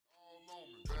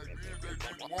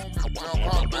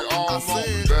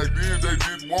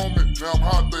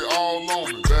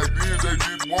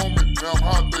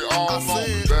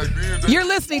You're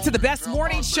listening to the best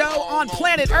morning show on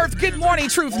planet Earth. Good morning,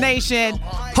 Truth Nation.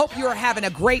 Hope you're having a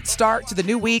great start to the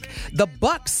new week. The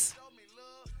Bucks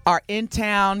are in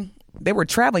town. They were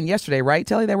traveling yesterday, right,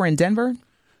 Telly? They were in Denver?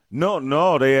 No,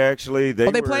 they were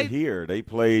played here. They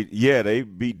played, they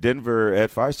beat Denver at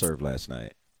Fiserv last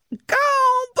night. Go,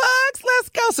 Bucks, let's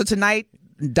go. So tonight,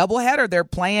 doubleheader, they're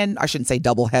playing, I shouldn't say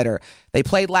doubleheader. They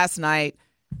played last night,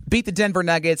 beat the Denver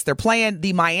Nuggets. They're playing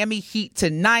the Miami Heat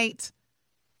tonight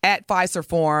at Fiserv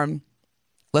Forum.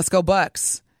 Let's go,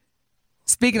 Bucks.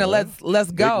 Speaking of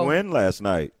let's go. Big win last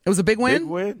night. It was a big win?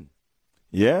 Big win.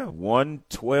 Yeah,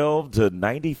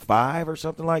 112-95 or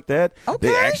something like that. Okay.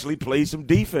 They actually played some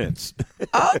defense.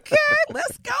 Okay,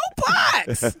 let's go,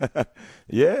 Bucks.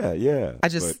 Yeah. Go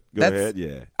ahead,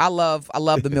 yeah. I love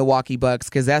the Milwaukee Bucks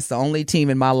because that's the only team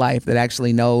in my life that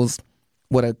actually knows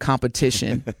what a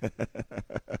competition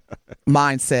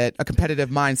mindset, a competitive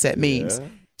mindset means. Yeah.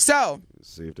 So,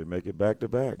 see if they make it back to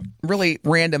back. Really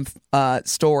random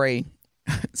story.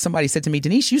 Somebody said to me,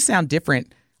 Denise, you sound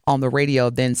different on the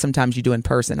radio than sometimes you do in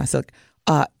person. I said,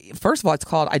 first of all, it's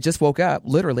called I Just Woke Up,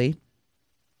 literally.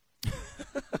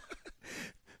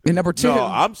 And number two. No,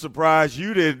 I'm surprised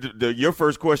you did. Your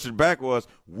first question back was,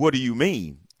 what do you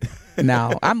mean?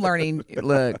 No, I'm learning.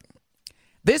 Look,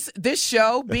 this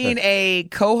show, being a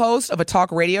co-host of a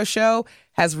talk radio show,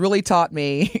 has really taught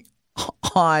me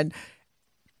on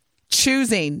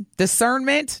choosing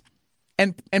discernment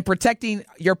and protecting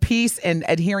your peace and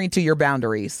adhering to your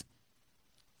boundaries.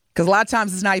 Because a lot of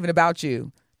times it's not even about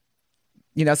you.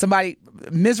 You know,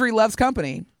 misery loves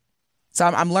company. So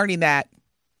I'm learning that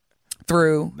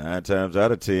through 9 times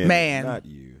out of 10, man, not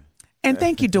you. And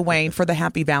thank you, Dwayne, for the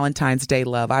happy Valentine's Day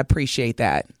love. I appreciate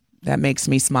that. That makes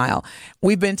me smile.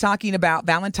 We've been talking about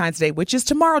Valentine's Day, which is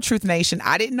tomorrow, Truth Nation.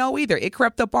 I didn't know either. It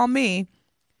crept up on me.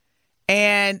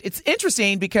 And it's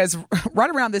interesting because right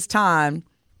around this time,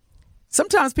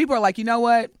 sometimes people are like, you know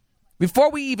what?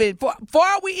 Before we even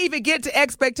get to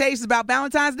expectations about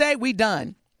Valentine's Day, we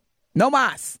done. No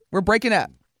mas. We're breaking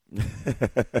up.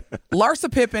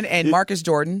 Larsa Pippen and Marcus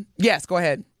Jordan. Yes, go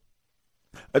ahead.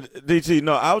 DT,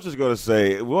 no, I was just going to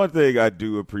say one thing I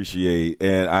do appreciate,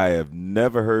 and I have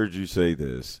never heard you say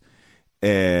this,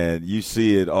 and you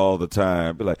see it all the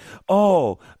time. Be like,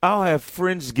 oh, I'll have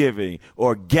Friendsgiving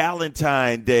or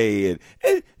Galentine Day. And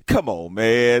come on,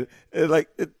 man.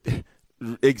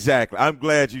 Exactly. I'm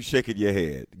glad you're shaking your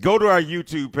head. Go to our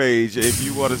YouTube page if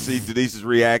you want to see Denise's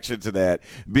reaction to that,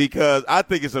 because I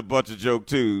think it's a bunch of joke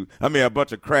too. I mean, a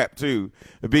bunch of crap too,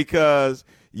 because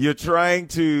you're trying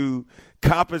to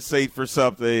compensate for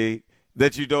something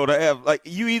that you don't have. Like,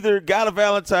 you either got a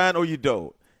Valentine or you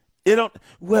don't.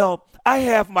 Well, I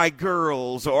have my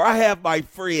girls or I have my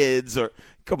friends or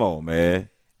come on, man.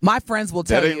 My friends will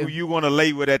tell that ain't you. Who you want to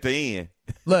lay with at the end.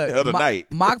 Look,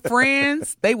 my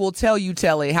friends, they will tell you,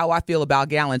 Telly, how I feel about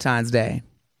Galentine's Day.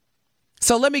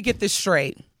 So let me get this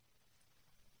straight.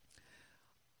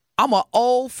 I'm an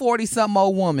old 40-something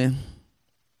old woman,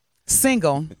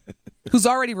 single, who's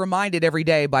already reminded every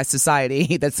day by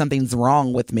society that something's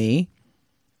wrong with me.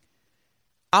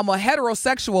 I'm a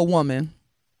heterosexual woman.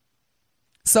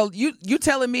 So you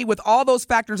telling me with all those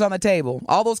factors on the table,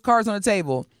 all those cards on the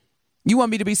table, you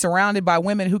want me to be surrounded by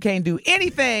women who can't do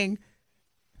anything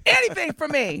for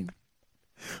me.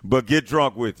 But get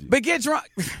drunk with you. But get drunk.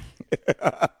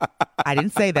 I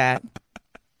didn't say that.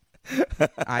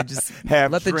 I just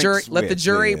let the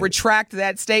jury retract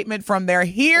that statement from their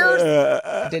ears.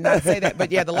 I did not say that.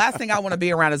 But yeah, the last thing I want to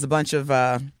be around is a bunch of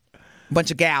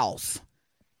gals.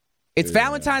 It's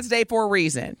Valentine's Day for a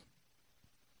reason.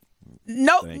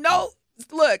 No.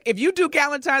 Look, if you do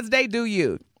Valentine's Day, do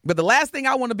you? But the last thing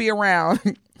I want to be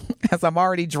around, as I'm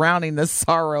already drowning the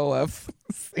sorrow of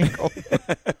single.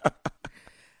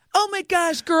 Oh my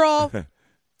gosh, girl.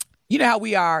 You know how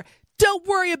we are. Don't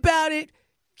worry about it.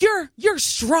 You're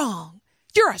strong.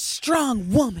 You're a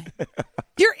strong woman.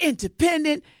 You're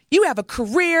independent. You have a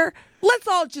career. Let's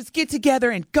all just get together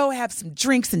and go have some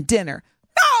drinks and dinner.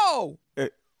 No!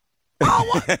 And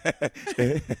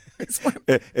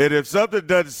if something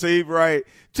doesn't seem right,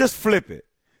 just flip it.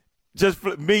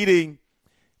 Meaning,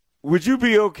 would you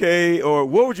be okay, or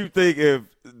what would you think if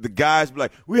the guys be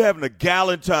like, we're having a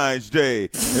Galentine's Day,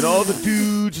 and all the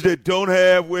dudes that don't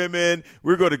have women,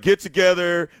 we're going to get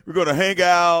together, we're going to hang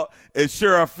out and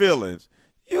share our feelings.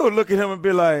 You would look at him and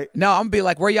be like, no, I'm gonna be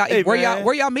like, where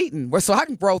y'all meeting? So I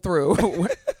can roll through.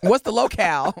 What's the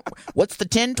locale? What's the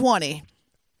 1020?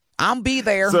 I'm be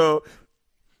there. So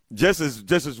Just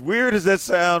as weird as that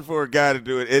sounds for a guy to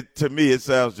do it, to me it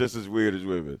sounds just as weird as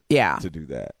women. Yeah. To do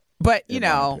that. But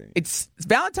it's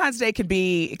Valentine's Day can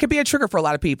be a trigger for a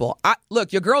lot of people.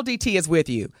 Look, your girl DT is with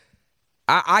you.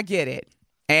 I get it,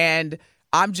 and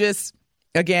I'm just.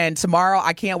 Again, tomorrow,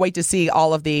 I can't wait to see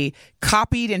all of the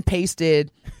copied and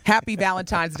pasted Happy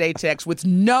Valentine's Day texts with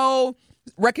no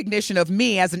recognition of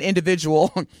me as an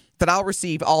individual that I'll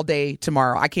receive all day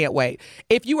tomorrow. I can't wait.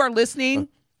 If you are listening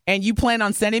and you plan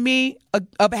on sending me a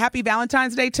Happy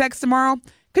Valentine's Day text tomorrow,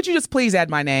 could you just please add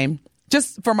my name?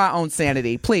 Just for my own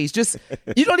sanity. Please.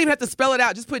 You don't even have to spell it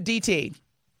out. Just put DT.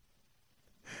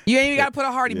 You ain't even got to put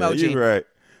a heart emoji. You're right.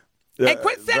 And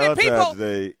quit sending people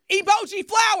emoji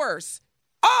flowers.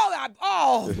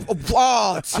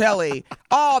 Telly.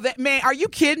 Oh, that man, are you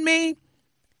kidding me?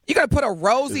 You got to put a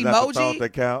rose emoji? Is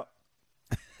that count?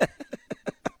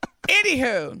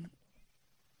 Anywho,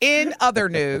 in other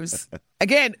news,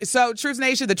 again, so Truth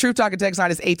Nation, the Truth Talking text line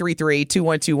is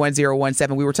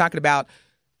 833-212-1017. We were talking about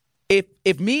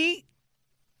if me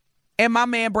and my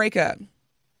man break up,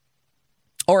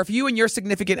 or if you and your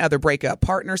significant other break up,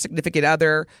 partner, significant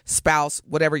other, spouse,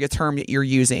 whatever your term you're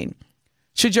using,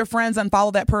 should your friends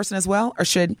unfollow that person as well, or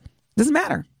doesn't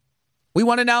matter? We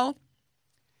want to know.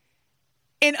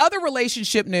 In other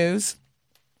relationship news,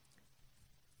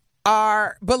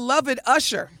 our beloved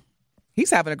Usher, he's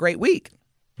having a great week.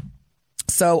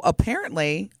 So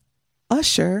apparently,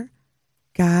 Usher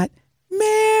got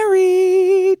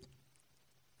married.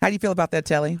 How do you feel about that,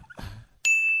 Telly?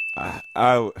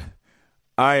 I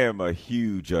am a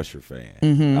huge Usher fan.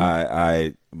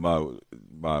 Mm-hmm.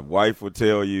 My wife would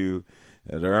tell you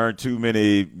there aren't too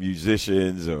many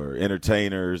musicians or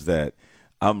entertainers that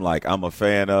I'm a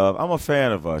fan of. I'm a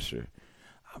fan of Usher.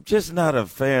 I'm just not a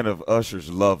fan of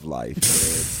Usher's love life.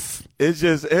 It's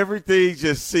just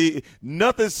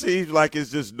nothing seems like it's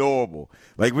just normal.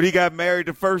 Like when he got married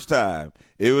the first time,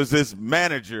 it was this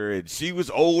manager, and she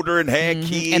was older and had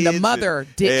kids. And the mother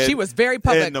she was very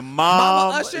public. And the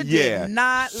Mama Usher did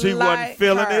not she like wasn't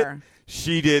feeling her. it.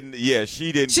 She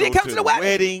didn't come to the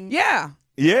wedding. Yeah.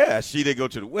 Yeah, she didn't go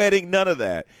to the wedding, none of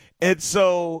that. And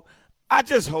so I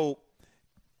just hope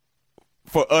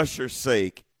for Usher's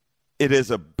sake, it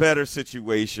is a better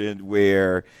situation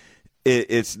where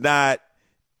it's not,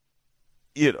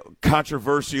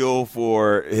 controversial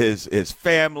for his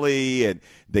family, and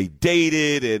they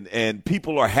dated and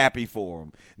people are happy for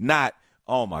him. Not,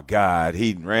 oh my God,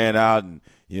 he ran out and,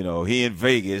 he in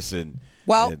Vegas and,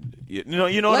 well, you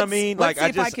know what I mean? Like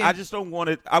I just don't want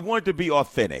it. I want it to be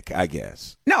authentic, I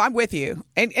guess. No, I'm with you.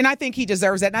 And I think he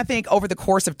deserves that. And I think over the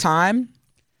course of time,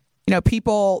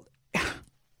 people,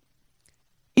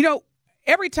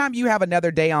 every time you have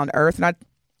another day on earth, and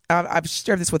I've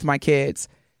shared this with my kids,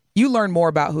 you learn more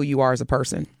about who you are as a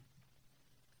person.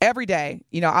 Every day,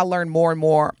 I learn more and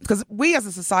more because we as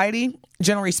a society,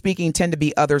 generally speaking, tend to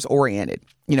be others oriented.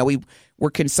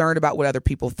 We're concerned about what other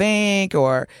people think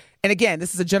and again,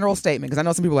 this is a general statement because I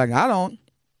know some people are like, I don't.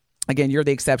 Again, you're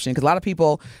the exception because a lot of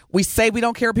people, we say we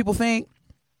don't care what people think,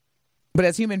 but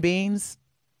as human beings,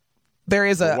 there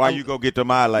is why you go get them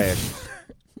eyelashes?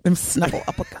 Them snuggle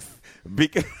uppercuts.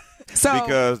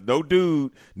 Because no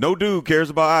dude cares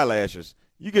about eyelashes.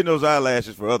 You get those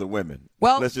eyelashes for other women.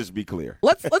 Well, let's just be clear.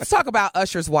 Let's talk about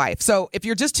Usher's wife. So if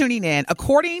you're just tuning in,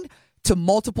 according to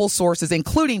multiple sources,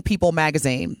 including People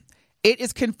Magazine, it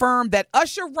is confirmed that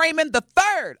Usher Raymond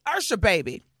III, Usher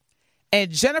baby,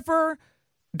 and Jennifer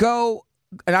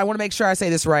and I want to make sure I say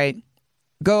this right,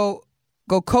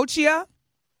 Gocochia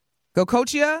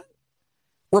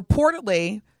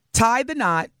reportedly tied the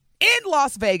knot in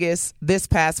Las Vegas this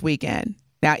past weekend.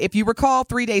 Now, if you recall,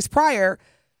 3 days prior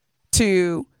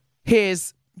to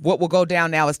his, what will go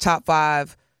down now as top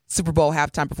 5 Super Bowl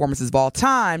halftime performances of all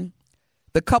time,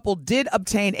 the couple did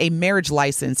obtain a marriage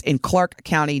license in Clark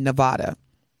County, Nevada.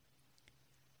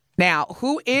 Now,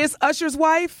 who is Usher's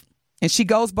wife? And she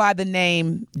goes by the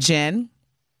name Jen.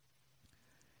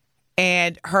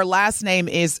 And her last name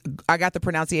is, I got the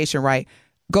pronunciation right,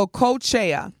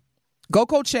 Gocochea.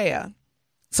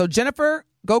 So Jennifer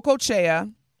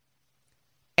Gocochea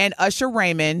and Usher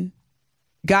Raymond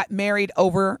got married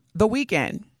over the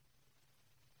weekend.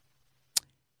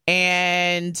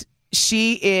 And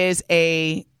she is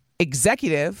a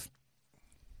executive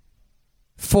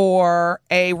for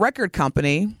a record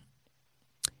company.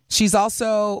 She's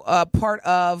also a part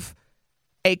of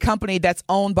a company that's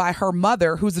owned by her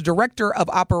mother, who's the director of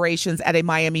operations at a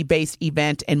Miami-based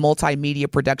event and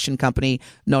multimedia production company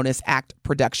known as Act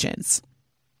Productions.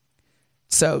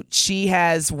 So she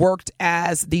has worked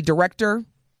as the director,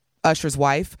 Usher's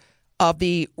wife, of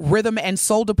the Rhythm and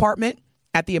Soul department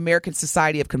at the American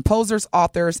Society of Composers,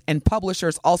 Authors, and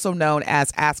Publishers, also known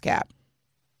as ASCAP.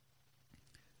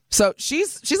 So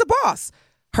she's a boss.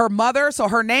 Her mother, so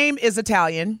her name is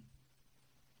Italian,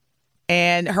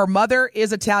 and her mother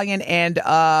is Italian, and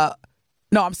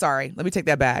no, I'm sorry. Let me take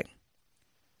that back.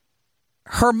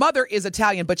 Her mother is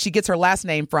Italian, but she gets her last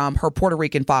name from her Puerto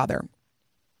Rican father,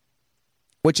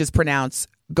 which is pronounced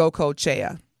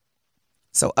Goicoechea.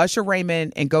 So Usher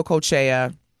Raymond and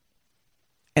Goicoechea,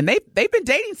 and they've been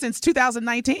dating since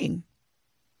 2019.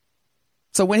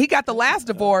 So when he got the last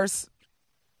divorce,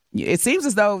 it seems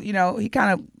as though, you know, he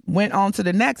kind of went on to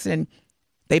the next, and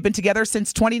they've been together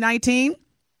since 2019.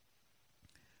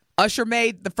 Usher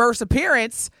made the first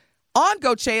appearance on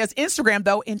Goicoechea's Instagram,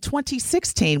 though, in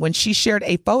 2016 when she shared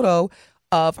a photo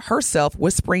of herself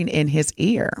whispering in his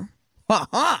ear. But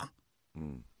that's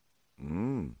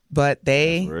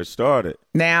where it started.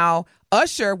 Now,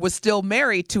 Usher was still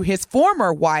married to his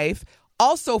former wife,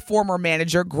 also former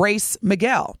manager, Grace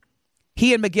Miguel.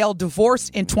 He and Miguel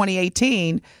divorced in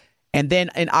 2018, and then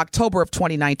in October of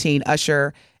 2019,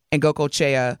 Usher and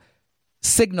Goicoechea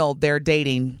signaled their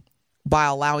dating by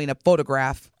allowing a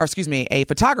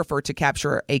photographer to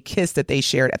capture a kiss that they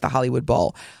shared at the Hollywood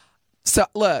Bowl. So,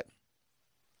 look,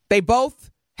 they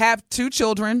both have 2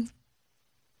 children.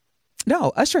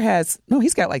 No,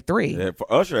 he's got like 3. Yeah,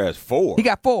 Usher has 4. He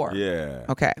got 4. Yeah.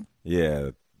 Okay. Yeah.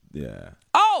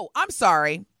 Oh, I'm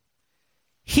sorry.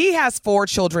 He has 4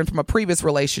 children from a previous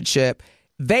relationship.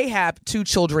 They have 2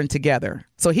 children together.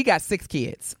 So he got 6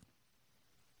 kids.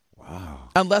 Wow.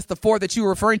 Unless the 4 that you were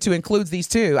referring to includes these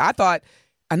 2. I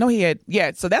know he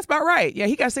had, so that's about right. Yeah,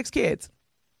 he got 6 kids.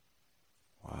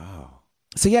 Wow.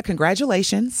 So yeah,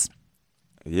 congratulations.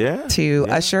 Yeah. To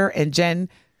Usher and Jen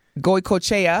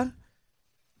Goicoechea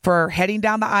for heading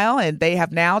down the aisle, and they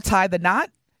have now tied the knot.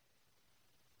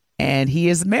 And he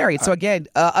is married. So again,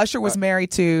 Usher was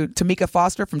married to Tamika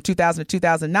Foster from 2000 to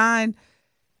 2009.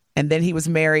 And then he was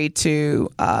married to,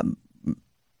 I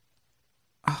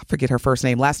forget her first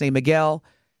name, last name Miguel.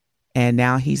 And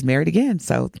now he's married again.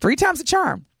 So 3 times the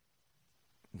charm.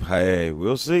 Hey,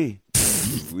 we'll see.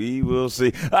 We will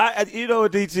see.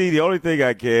 DT, the only thing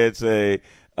I can say,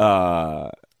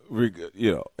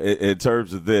 in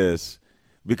terms of this,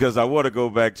 because I want to go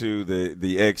back to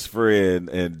the ex-friend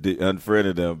and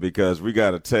unfriended them, because we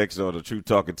got a text on the True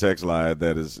Talking text line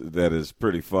that is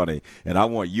pretty funny, and I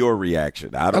want your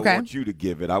reaction. I don't want you to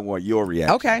give it. I want your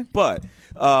reaction. Okay. But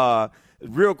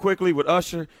real quickly with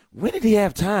Usher, when did he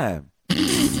have time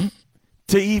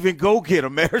to even go get a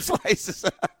marriage license?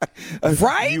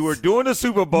 Right? You were doing the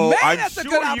Super Bowl. Man, that's a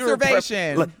good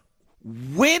observation.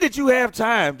 When did you have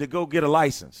time to go get a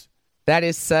license? That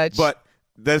is such. But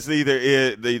that's neither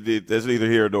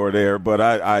here nor there. But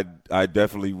I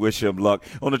definitely wish him luck.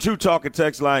 On the True Talking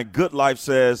text line, Good Life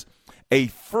says, a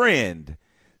friend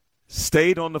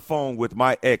stayed on the phone with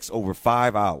my ex over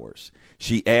 5 hours.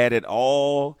 She added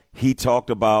all he talked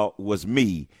about was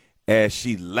me as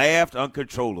she laughed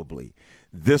uncontrollably.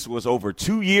 This was over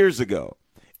 2 years ago,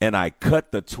 and I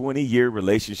cut the 20-year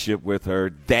relationship with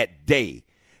her that day.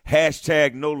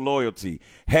 Hashtag no loyalty.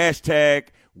 Hashtag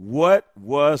what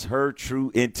was her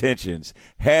true intentions?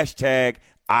 Hashtag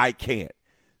I can't.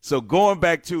 So going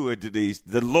back to it, Denise,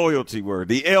 the loyalty word,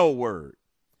 the L word.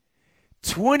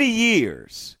 20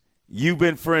 years you've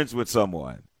been friends with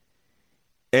someone,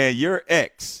 and your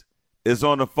ex is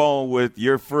on the phone with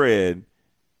your friend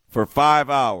for 5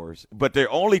 hours, but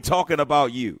they're only talking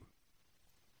about you.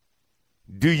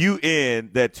 Do you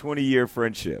end that 20-year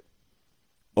friendship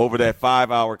over that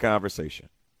 5-hour conversation?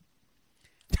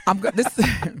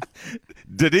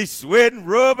 Did he sweat and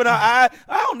rub in her eye?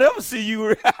 I'll never see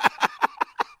you.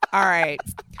 All right.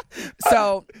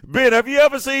 So, Ben, have you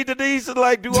ever seen Denise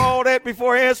like do all that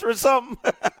before answering something?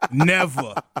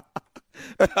 Never.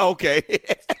 Okay.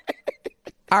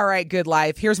 All right, Good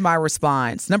Life. Here's my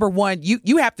response. Number one,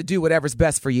 you have to do whatever's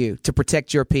best for you to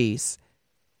protect your peace.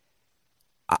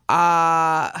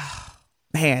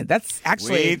 Man, that's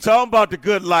actually... We ain't talking about the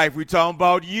good life. We talking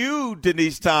about you,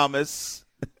 Denise Thomas.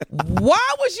 Why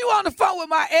was you on the phone with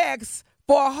my ex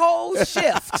for a whole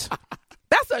shift?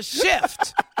 That's a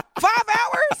shift. 5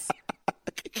 hours?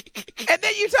 And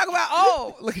then you talk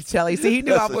about, look at Telly. See, he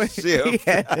knew I was. Shift.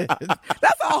 Yeah.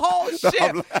 That's a whole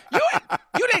shift.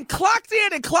 You didn't clocked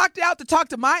in and clocked out to talk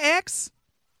to my ex?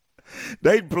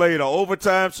 They played an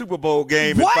overtime Super Bowl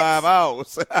game What? in 5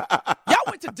 hours. Y'all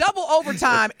went to double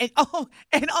overtime, and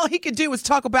all he could do was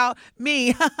talk about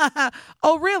me.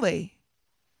 Oh, really?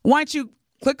 Why don't you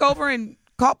click over and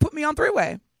put me on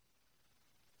three-way?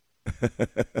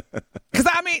 Because,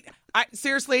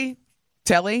 seriously,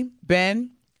 Telly,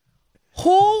 Ben, who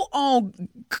on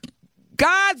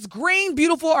God's green,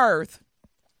 beautiful earth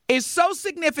is so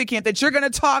significant that you're going to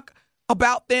talk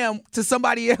about them to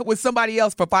somebody with somebody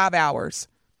else for 5 hours.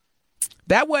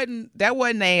 That wasn't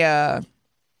a,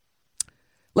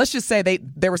 let's just say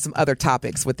there were some other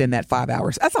topics within that 5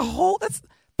 hours. That's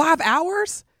 5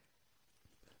 hours.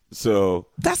 So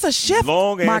that's a shift,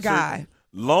 my guy.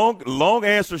 Long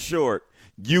answer short.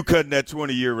 You cutting that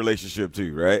 20-year relationship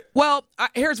too, right? Well,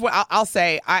 here's what I'll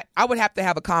say. I would have to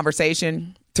have a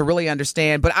conversation to really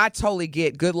understand, but I totally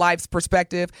get Good Life's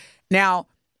perspective. Now,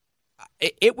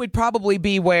 it would probably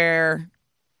be where,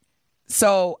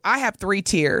 so I have 3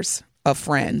 tiers of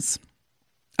friends.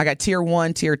 I got tier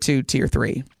 1, tier 2, tier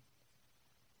 3.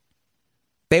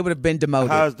 They would have been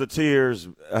demoted. How's the tiers?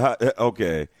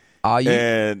 Okay.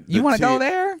 You want to go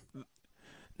there?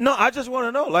 No, I just want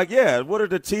to know, what are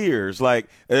the tiers?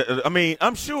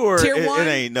 I'm sure it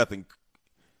ain't nothing.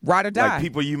 Ride or die. Like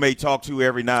people you may talk to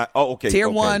every night. Oh, okay. Tier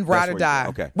 1, ride or die.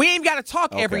 Okay. We ain't got to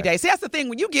talk every day. See, that's the thing.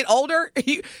 When you get older,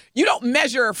 you don't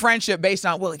measure a friendship based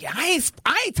on, I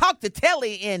ain't talked to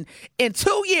Telly in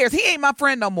 2 years. He ain't my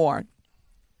friend no more.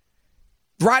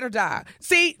 Ride or die.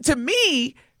 See, to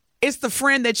me, it's the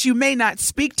friend that you may not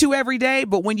speak to every day,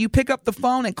 but when you pick up the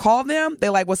phone and call them, they're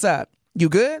like, what's up? You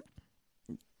good?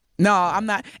 No, I'm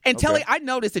not. And Telly, I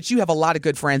noticed that you have a lot of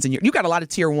good friends and you got a lot of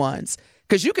tier 1s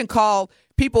because you can call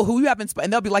people who you haven't,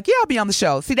 and they'll be like, yeah, I'll be on the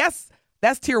show. See, that's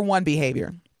tier 1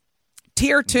 behavior.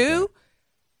 Tier 2,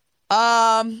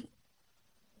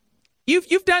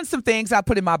 you've done some things I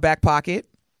put in my back pocket,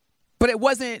 but it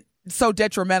wasn't so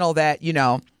detrimental that,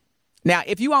 Now,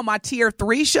 if you on my tier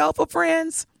 3 shelf of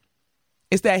friends,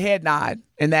 it's that head nod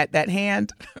and that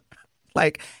hand,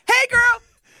 like, hey, girl.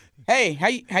 Hey,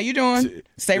 how you doing?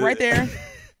 Stay right there.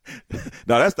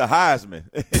 No, that's the Heisman.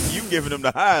 You giving them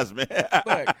the Heisman.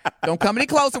 Look, don't come any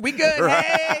closer. We good. Right.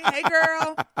 Hey,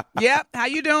 girl. Yep. How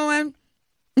you doing?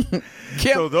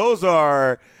 So those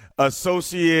are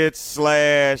associates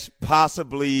 /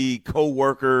 possibly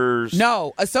coworkers.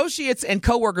 No, associates and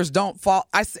coworkers don't fall.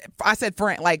 I said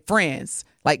friends.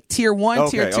 Like tier 1,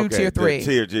 tier 2, tier 3.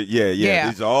 Yeah.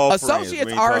 These are all associates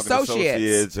friends. are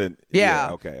associates. And,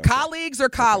 okay. Colleagues are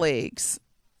colleagues.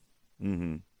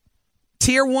 Mm-hmm.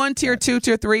 Tier 1, tier 2,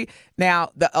 tier 3.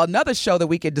 Now, another show that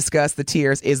we could discuss the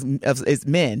tiers is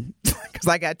men, because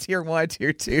I got tier 1,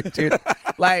 tier 2, tier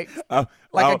like a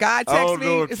guy texts me. I don't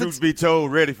know if truth be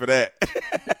told, ready for that.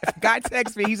 Guy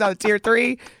texts me, he's on tier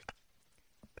 3.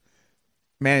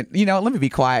 Man, let me be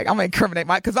quiet. I'm going to incriminate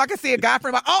because I can see a guy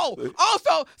from so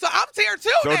I'm tier 2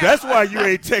 so now. So that's why you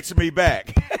ain't texting me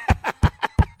back.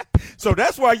 So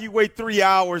that's why you wait 3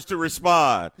 hours to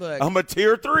respond. Look, I'm a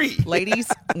tier 3. Ladies,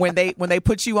 when they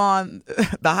put you on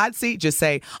the hot seat, just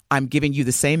say, I'm giving you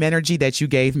the same energy that you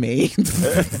gave me.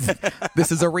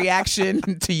 This is a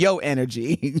reaction to your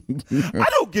energy. I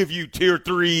don't give you tier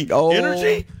 3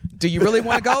 energy. Do you really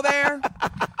want to go there?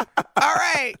 All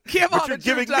right. Kim, but you're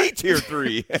giving me tier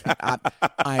 3.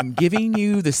 I'm giving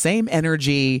you the same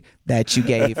energy that you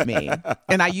gave me.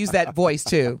 And I use that voice,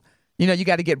 too. You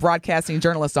got to get broadcasting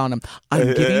journalists on them.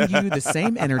 I'm giving you the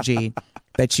same energy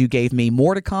that you gave me.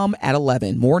 More to come at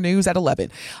 11. More news at 11.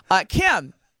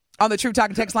 Kim on the True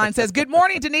Talking text line says, good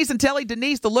morning, Denise and Telly.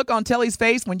 Denise, the look on Telly's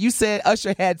face when you said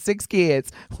Usher had 6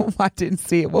 kids. I didn't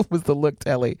see it. What was the look,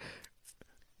 Telly?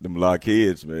 Them a lot of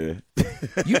kids, man.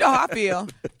 You know how I feel.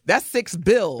 That's 6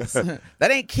 bills.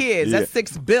 That ain't kids. Yeah. That's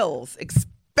 6 bills.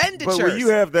 Expenditures. But when you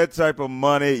have that type of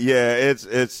money,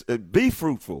 it's be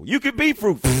fruitful. You can be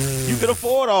fruitful. You can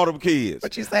afford all them kids.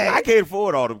 What you say? I can't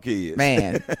afford all them kids.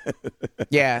 Man.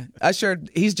 Yeah. Usher,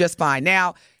 he's just fine.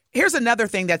 Now, here's another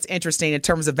thing that's interesting in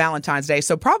terms of Valentine's Day.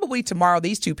 So probably tomorrow,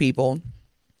 these 2 people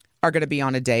are going to be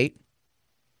on a date.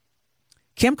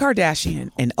 Kim Kardashian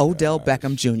and Odell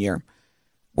Beckham Jr.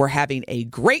 were having a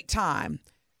great time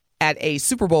at a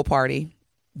Super Bowl party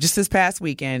just this past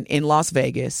weekend in Las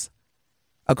Vegas,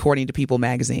 according to People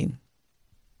magazine.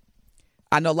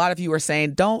 I know a lot of you are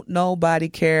saying, don't nobody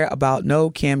care about no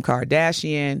Kim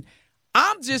Kardashian.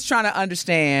 I'm just trying to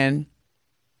understand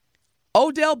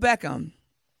Odell Beckham.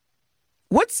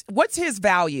 What's his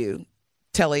value,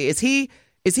 Telly? Is he,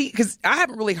 because I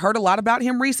haven't really heard a lot about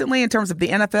him recently in terms of the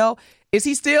NFL. Is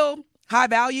he still high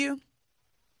value?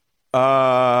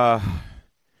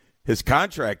 His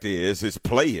contract is, his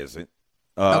play isn't.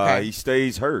 Okay. He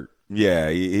stays hurt. Yeah,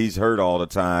 he's hurt all the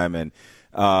time, and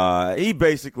he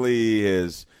basically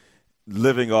is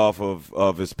living off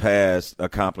of his past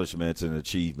accomplishments and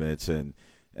achievements, and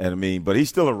I mean, but he's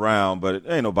still around, but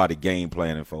ain't nobody game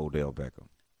planning for Odell Beckham.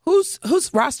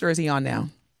 Whose roster is he on now?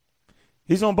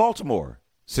 He's on Baltimore.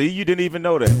 See, you didn't even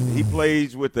know that. He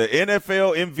plays with the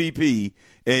NFL MVP,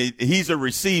 and he's a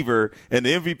receiver, and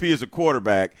the MVP is a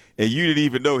quarterback, and you didn't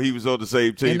even know he was on the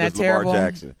same team as Lamar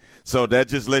Jackson. So that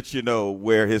just lets you know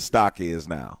where his stock is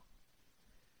now.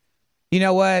 You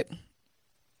know what?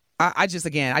 I just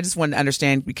wanted to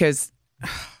understand, because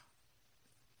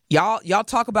y'all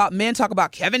talk about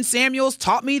Kevin Samuels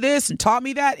taught me this and taught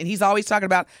me that, and he's always talking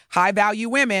about high-value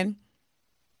women.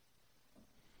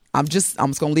 I'm just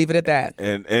going to leave it at that.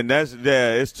 And that's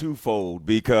it's twofold,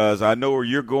 because I know where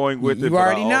you're going with it, but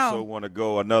I also want to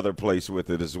go another place with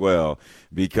it as well,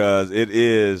 because it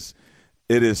is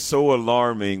so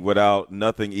alarming without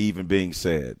nothing even being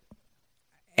said.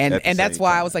 And that's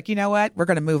why I was like, you know what? We're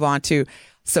going to move on to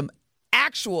some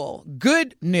actual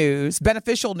good news,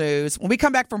 beneficial news. When we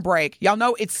come back from break, y'all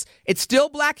know it's still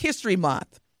Black History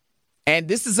Month. And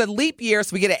this is a leap year,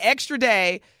 so we get an extra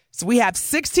day. So we have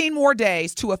 16 more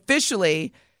days to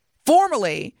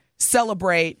formally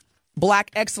celebrate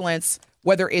Black excellence,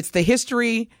 whether it's the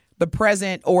history, the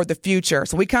present, or the future.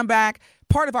 So we come back.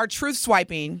 Part of our truth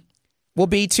swiping will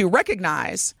be to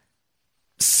recognize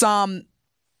some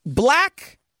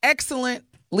Black excellent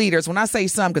leaders. When I say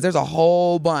some, because there's a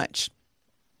whole bunch.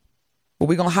 But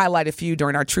we're going to highlight a few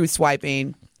during our truth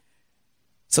swiping.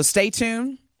 So stay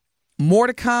tuned. More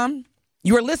to come.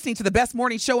 You are listening to the best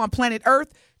morning show on planet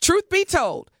Earth, Truth Be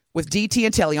Told, with DT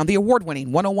and Telly on the award-winning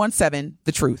 101.7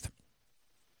 The Truth.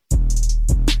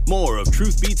 More of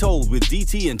Truth Be Told with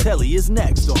DT and Telly is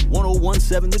next on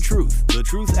 101.7 The Truth, The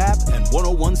Truth app, and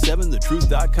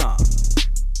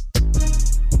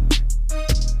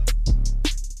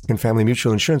 1017thetruth.com. Family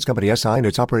Mutual Insurance Company, SI, and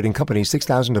its operating company,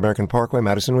 6000 American Parkway,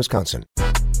 Madison, Wisconsin.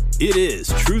 It is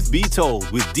Truth Be Told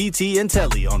with DT and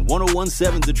Telly on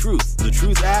 1017 The Truth, The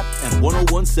Truth app, and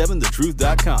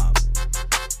 1017thetruth.com.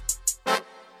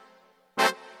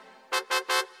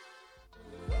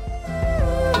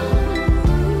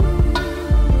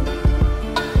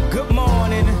 Good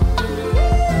morning.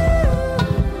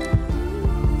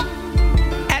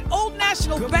 At Old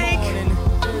National Bank,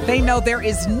 they know there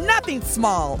is nothing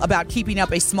small about keeping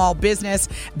up a small business.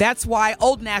 That's why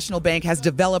Old National Bank has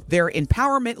developed their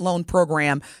Empowerment Loan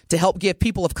Program to help give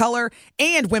people of color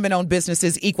and women-owned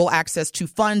businesses equal access to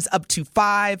funds up to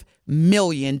 $5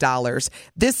 million.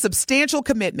 This substantial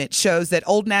commitment shows that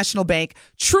Old National Bank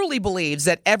truly believes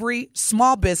that every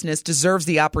small business deserves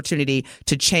the opportunity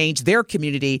to change their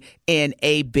community in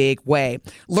a big way.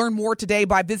 Learn more today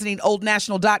by visiting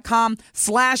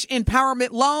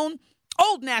oldnational.com/empowermentloan.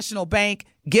 Old National Bank,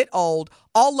 get old.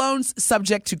 All loans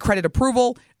subject to credit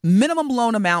approval. Minimum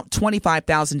loan amount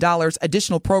 $25,000.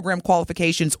 Additional program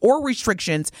qualifications or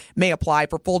restrictions may apply.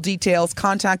 For full details,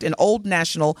 contact an Old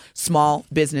National small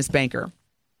business banker.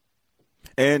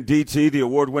 And DT, the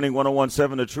award-winning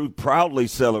 101.7 The Truth, proudly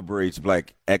celebrates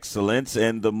Black excellence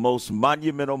and the most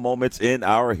monumental moments in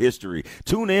our history.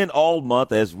 Tune in all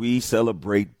month as we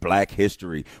celebrate Black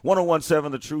history.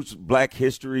 101.7 The Truth's Black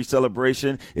History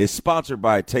Celebration is sponsored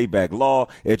by Tayback Law,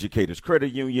 Educators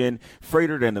Credit Union,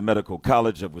 Freighter and the Medical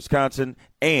College of Wisconsin,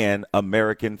 and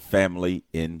American Family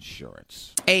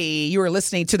Insurance. Hey, you are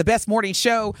listening to the best morning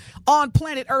show on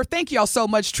planet Earth. Thank you all so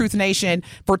much, Truth Nation,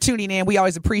 for tuning in. We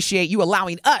always appreciate you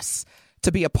allowing us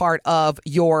to be a part of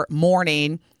your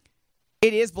morning.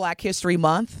 It is Black History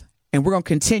Month, and we're going to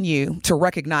continue to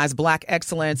recognize Black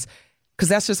excellence, because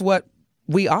that's just what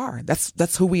we are.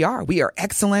 That's who we are. We are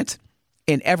excellent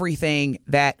in everything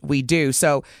that we do.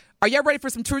 So are y'all ready for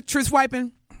some truth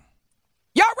swiping?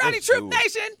 Y'all ready, Truth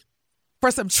Nation? For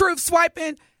some truth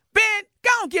swiping? Ben, go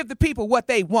and give the people what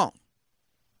they want.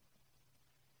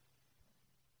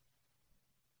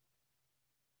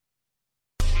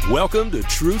 Welcome to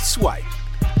Truth Swipe,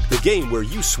 the game where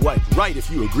you swipe right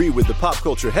if you agree with the pop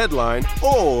culture headline,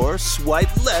 or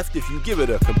swipe left if you give it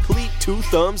a complete 2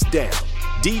 thumbs down.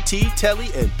 DT, Telly,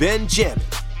 and Ben Jammin.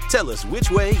 Tell us which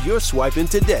way you're swiping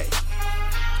today.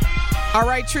 All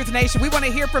right, Truth Nation, we want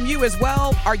to hear from you as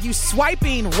well. Are you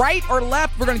swiping right or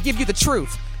left? We're going to give you the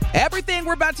truth. Everything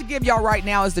we're about to give y'all right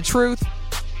now is the truth.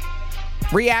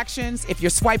 Reactions, if you're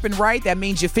swiping right, that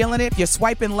means you're feeling it. If you're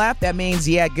swiping left, that means,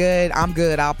 yeah, good, I'm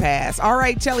good, I'll pass. All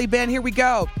right, Telly, Ben, here we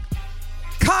go.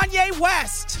 Kanye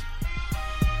West.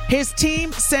 His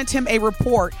team sent him a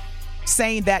report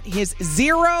saying that his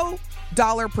 $0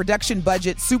 production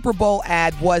budget Super Bowl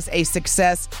ad was a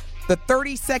success. The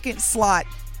 30-second slot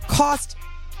cost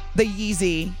the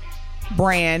Yeezy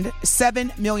brand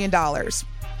 $7 million.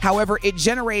 However, it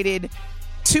generated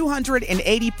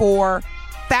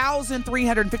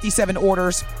 284,357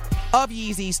 orders of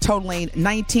Yeezys, totaling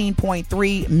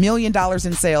 $19.3 million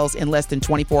in sales in less than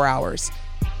 24 hours.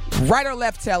 Right or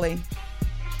left, Telly?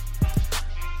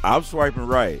 I'm swiping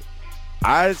right.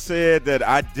 I said that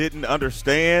I didn't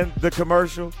understand the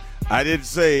commercial. I didn't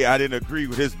say I didn't agree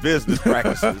with his business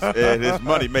practices and his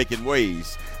money-making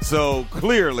ways. So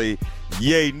clearly,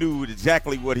 Ye knew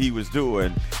exactly what he was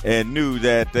doing and knew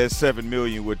that $7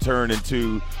 million would turn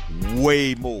into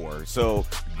way more. So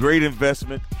great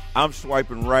investment. I'm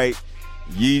swiping right.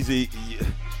 Yeezy,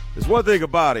 there's one thing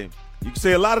about him. You can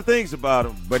say a lot of things about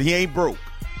him, but he ain't broke.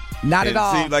 Not at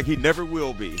all. It seems like he never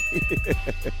will be.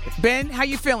 Ben, how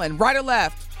you feeling? Right or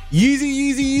left? Yeezy,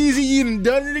 you done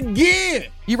done it again.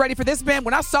 You ready for this, Ben?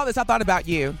 When I saw this, I thought about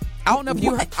you. I don't know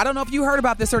if you heard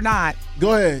about this or not.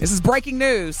 Go ahead. This is breaking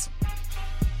news.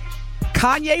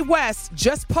 Kanye West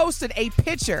just posted a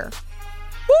picture.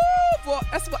 Woo, boy,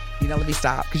 that's what. Let me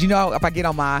stop because if I get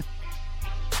on my,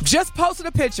 just posted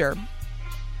a picture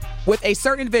with a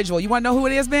certain individual. You want to know who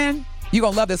it is, Ben? You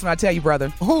gonna love this when I tell you, brother.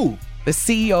 Who? The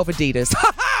CEO of Adidas.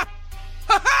 Ha ha!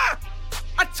 Ha ha!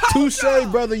 I told y'all.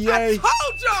 Touche, brother Ye. I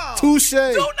told y'all. Touche.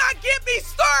 Do not get me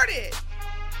started.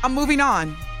 I'm moving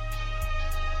on.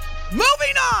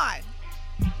 Moving on.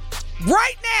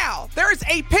 Right now, there is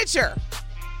a picture.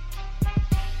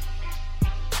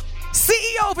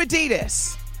 CEO of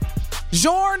Adidas,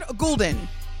 Bjorn Gulden.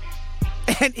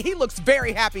 And he looks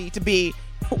very happy to be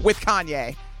with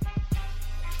Kanye.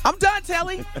 I'm done,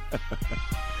 Telly.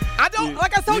 I don't,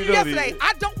 like I told you yesterday,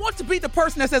 I don't want to be the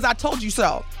person that says I told you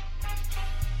so.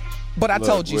 But I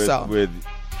told you so.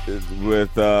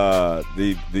 With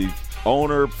the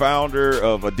owner, founder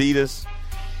of Adidas,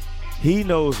 he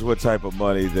knows what type of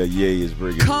money that Ye is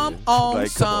bringing. Come on,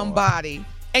 somebody.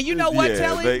 And you know what,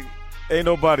 Telly? Ain't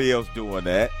nobody else doing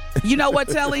that. You know what,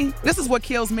 Telly? This is what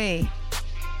kills me.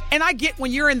 And I get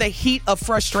when you're in the heat of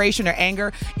frustration or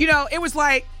anger. It was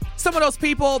like some of those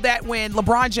people that when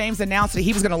LeBron James announced that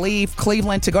he was going to leave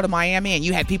Cleveland to go to Miami, and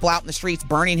you had people out in the streets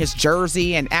burning his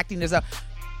jersey and acting as a...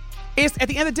 It's at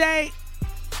the end of the day,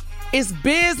 it's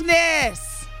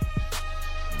business.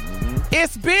 Mm-hmm.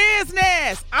 It's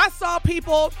business. I saw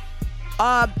people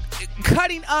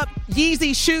cutting up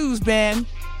Yeezy shoes, Ben,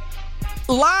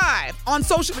 live on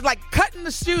social media, like cutting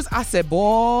the shoes. I said,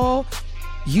 boy,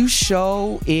 you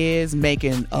show is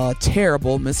making a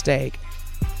terrible mistake.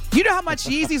 You know how much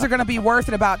Yeezys are going to be worth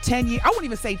in about 10 years? I wouldn't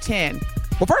even say 10.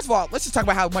 Well, first of all, let's just talk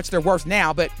about how much they're worth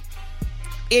now. But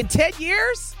in 10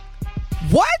 years,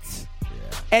 what?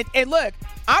 Yeah. And look,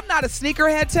 I'm not a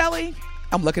sneakerhead, Telly.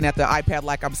 I'm looking at the iPad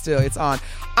like it's on.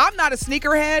 I'm not a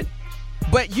sneakerhead,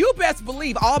 but you best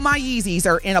believe all my Yeezys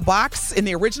are in a box, in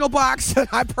the original box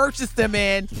that I purchased them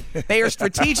in. They are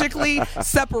strategically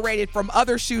separated from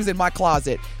other shoes in my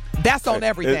closet. That's on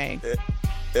everything.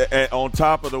 And on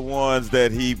top of the ones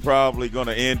that he probably going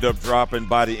to end up dropping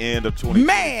by the end of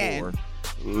 2024. Man.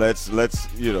 Let's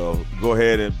go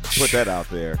ahead and put that out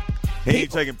there. He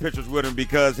ain't taking pictures with him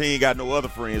because he ain't got no other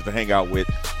friends to hang out with.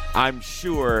 I'm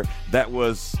sure that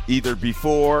was either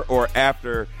before or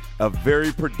after a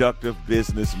very productive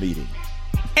business meeting.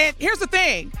 And here's the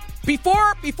thing.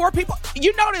 Before people,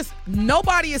 you notice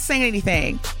nobody is saying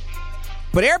anything.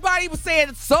 But everybody was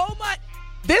saying so much.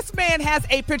 This man has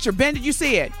a picture. Ben, did you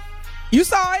see it? You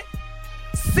saw it?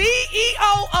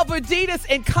 CEO of Adidas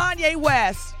and Kanye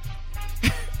West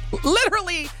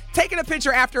literally taking a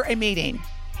picture after a meeting.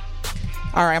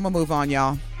 All right, I'm going to move on,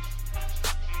 y'all.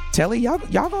 Telly, y'all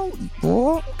going,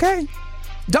 okay.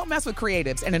 Don't mess with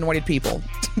creatives and anointed people.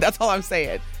 That's all I'm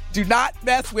saying. Do not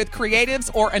mess with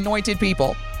creatives or anointed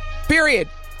people. Period.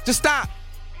 Just stop.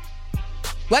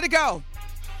 Let it go.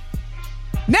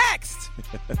 Next.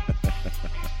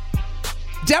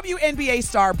 WNBA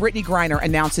star Brittany Griner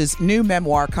announces new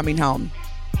memoir coming home.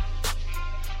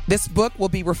 This book will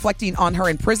be reflecting on her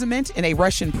imprisonment in a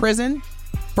Russian prison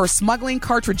for smuggling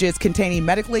cartridges containing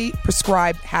medically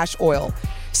prescribed hash oil.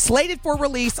 Slated for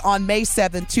release on May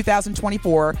 7,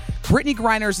 2024, Brittany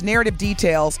Griner's narrative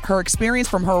details her experience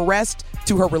from her arrest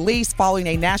to her release following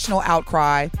a national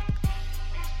outcry.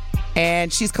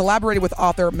 And she's collaborated with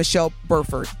author Michelle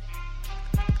Burford.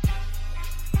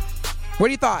 What are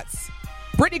your thoughts?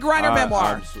 Brittany Griner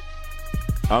memoir.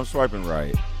 I'm swiping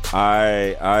right.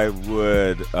 I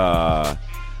would,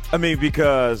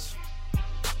 because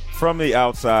from the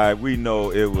outside, we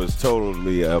know it was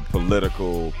totally a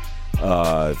political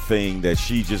thing that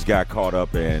she just got caught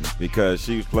up in because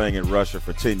she was playing in Russia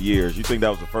for 10 years. You think that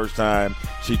was the first time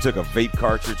she took a vape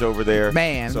cartridge over there?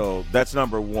 Man. So that's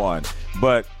number one.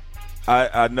 But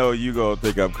I know you gonna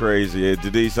think I'm crazy. And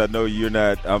Denise, I know you're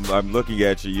not. I'm looking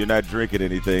at you. You're not drinking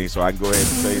anything, so I can go ahead and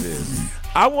say this.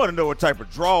 I want to know what type of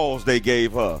draws they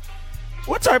gave her.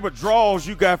 What type of draws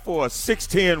you got for a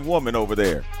 6'10" woman over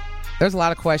there? There's a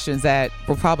lot of questions that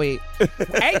will probably.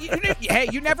 hey,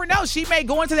 you never know. She may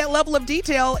go into that level of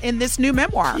detail in this new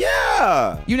memoir.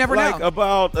 Yeah, you never know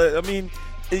about.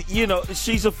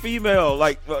 She's a female,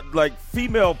 like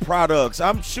female products.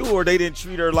 I'm sure they didn't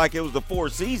treat her like it was the Four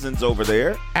Seasons over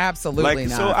there. Absolutely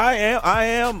not. So I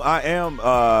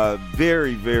am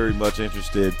very, very much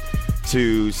interested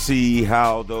to see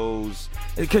how those,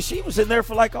 because she was in there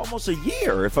for like almost a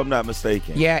year, if I'm not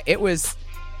mistaken. Yeah, it was.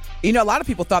 A lot of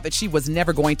people thought that she was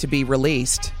never going to be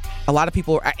released. A lot of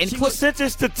people. She was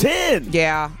sentenced to 10.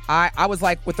 Yeah, I was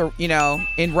like with the,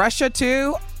 in Russia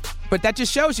too. But that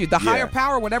just shows you the higher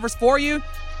power, whatever's for you.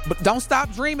 But don't stop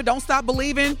dreaming. Don't stop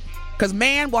believing. Because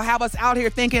man will have us out here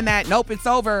thinking that, nope, it's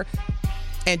over.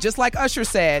 And just like Usher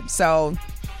said. So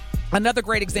another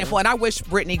great example. And I wish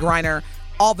Brittany Griner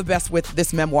all the best with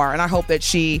this memoir. And I hope that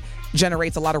she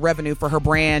generates a lot of revenue for her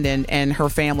brand and her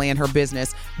family and her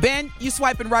business. Ben, you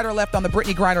swiping right or left on the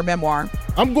Brittany Griner memoir?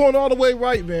 I'm going all the way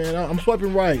right, man. I'm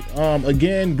swiping right.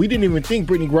 Again, we didn't even think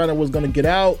Brittany Griner was going to get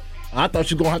out. I thought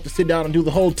she was going to have to sit down and do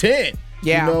the whole 10.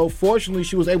 Yeah. Fortunately,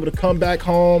 she was able to come back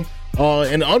home.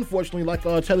 And unfortunately, like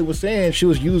Telly was saying, she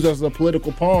was used as a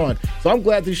political pawn. So I'm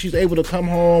glad that she's able to come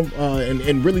home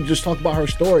and really just talk about her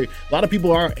story. A lot of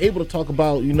people aren't able to talk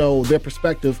about, their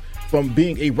perspective from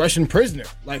being a Russian prisoner.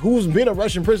 Like, who's been a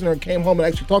Russian prisoner and came home and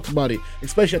actually talked about it,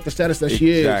 especially at the status that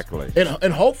she is. Exactly.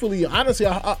 And hopefully, honestly,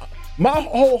 my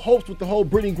whole hopes with the whole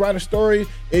Brittany Griner story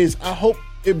is I hope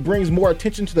it brings more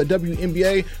attention to the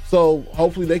WNBA, so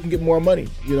hopefully they can get more money,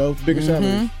 bigger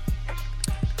salaries.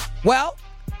 Well,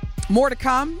 more to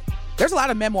come. There's a lot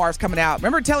of memoirs coming out.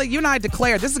 Remember, Telly, you and I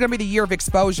declared this is going to be the year of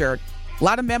exposure. A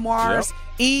lot of memoirs. Yep.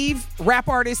 Eve, rap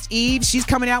artist Eve, she's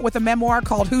coming out with a memoir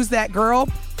called Who's That Girl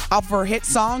off of her hit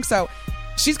song. So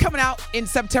she's coming out in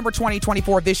September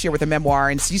 2024 this year with a memoir,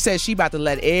 and she says she's about to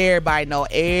let everybody know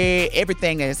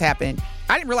everything that has happened.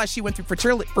 I didn't realize she went through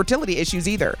fertility issues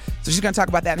either. So she's going to talk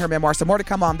about that in her memoir. So more to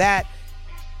come on that.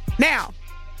 Now,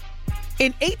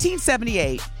 in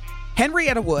 1878,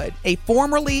 Henrietta Wood, a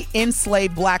formerly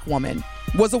enslaved black woman,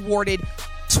 was awarded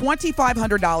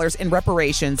 $2,500 in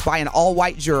reparations by an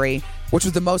all-white jury, which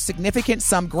was the most significant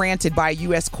sum granted by a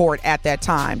U.S. court at that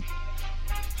time.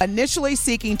 Initially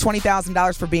seeking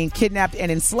 $20,000 for being kidnapped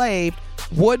and enslaved,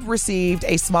 Wood received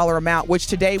a smaller amount, which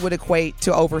today would equate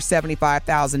to over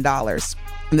 $75,000.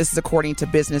 And this is according to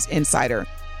Business Insider.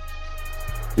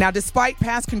 Now, despite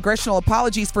past congressional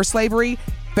apologies for slavery,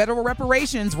 federal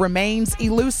reparations remains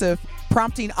elusive,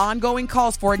 prompting ongoing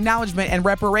calls for acknowledgement and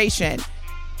reparation.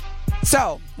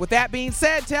 So, with that being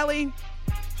said, Telly,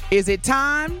 is it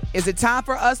time? Is it time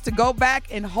for us to go back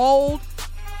and hold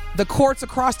the courts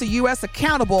across the U.S.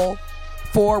 accountable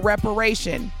for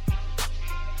reparation?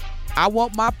 I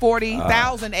want my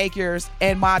 40,000 acres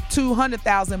and my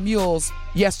 200,000 mules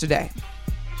yesterday.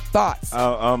 Thoughts?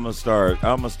 I'm gonna start.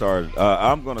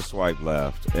 I'm gonna swipe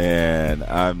left, and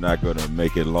I'm not gonna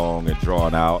make it long and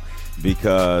drawn out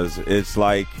because it's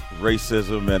like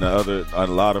racism and a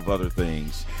lot of other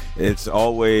things. It's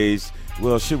always,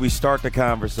 well, should we start the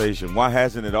conversation? Why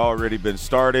hasn't it already been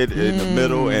started in the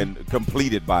middle and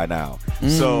completed by now?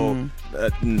 So,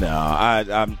 no,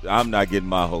 I'm not getting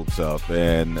my hopes up.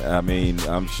 And, I mean,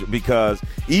 I'm sure, because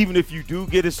even if you do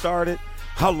get it started,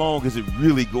 how long is it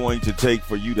really going to take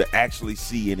for you to actually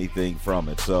see anything from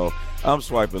it? So, I'm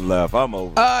swiping left. I'm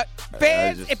over it.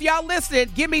 Fans, if y'all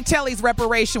listening, give me Telly's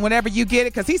reparation whenever you get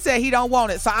it, because he said he don't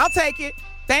want it. So, I'll take it.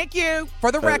 Thank you.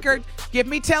 For the record, give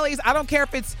me Telly's. I don't care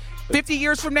if it's 50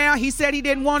 years from now. He said he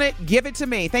didn't want it. Give it to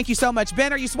me. Thank you so much.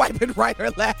 Ben, are you swiping right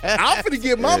or left? I'm going to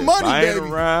get my money, baby.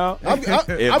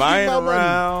 If I ain't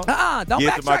around, don't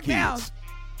get to my backtrack now. kids.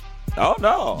 Oh,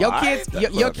 no. Your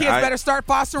kids better start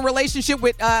fostering a relationship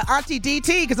with Auntie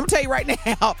DT, because I'm going to tell you right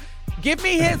now, give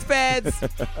me his feds.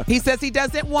 He says he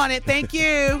doesn't want it. Thank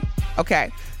you.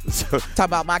 Okay. So, talk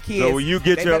about my kids. So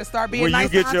they better start being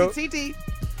nice to Auntie TT.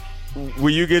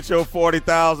 When you get your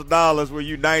 $40,000 when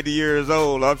you 90 years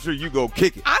old, I'm sure you go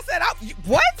kick it. I said,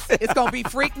 what? It's going to be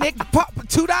Freak Nick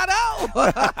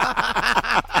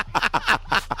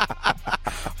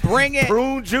 2.0. Bring it.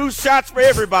 Prune juice shots for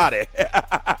everybody.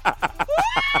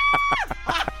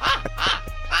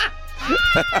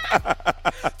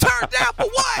 Turned down for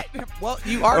what? Well,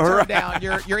 you are turned down.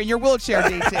 You're in your wheelchair,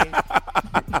 DT.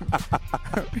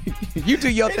 You do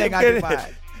your thing, I do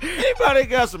mine. Anybody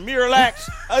got some Miralax?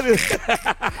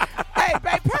 Hey,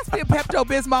 babe, pass me a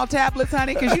Pepto-Bismol tablets,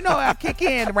 honey, because you know I kick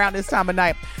in around this time of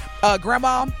night.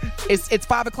 Grandma, it's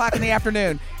 5 o'clock in the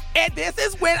afternoon, and this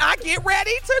is when I get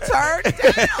ready to turn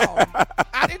down.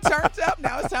 I didn't turn up.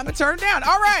 Now it's time to turn down.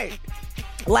 All right.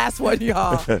 Last one,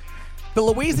 y'all. The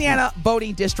Louisiana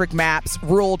voting district maps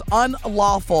ruled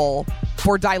unlawful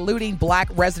for diluting black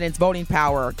residents' voting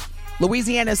power.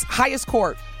 Louisiana's highest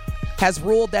court has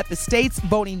ruled that the state's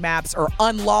voting maps are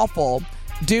unlawful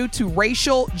due to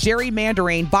racial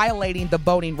gerrymandering violating the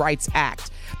Voting Rights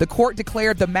Act. The court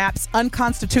declared the maps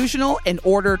unconstitutional and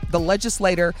ordered the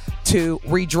legislator to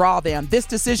redraw them. This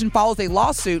decision follows a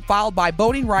lawsuit filed by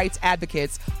voting rights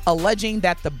advocates alleging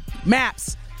that the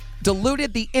maps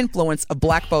diluted the influence of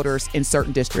black voters in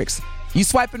certain districts. You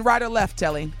swiping right or left,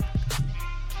 Telly?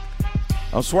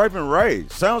 I'm swiping right.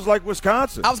 Sounds like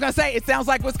Wisconsin. I was going to say, it sounds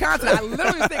like Wisconsin. I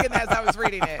literally was thinking that as I was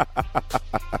reading it.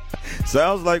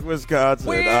 Sounds like Wisconsin.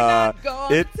 We're not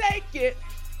going to take it.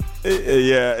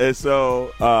 Yeah, and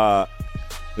so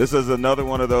this is another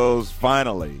one of those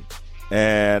finally.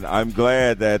 And I'm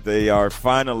glad that they are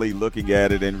finally looking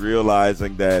at it and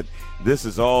realizing that this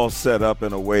is all set up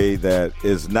in a way that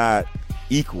is not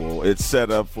equal. It's set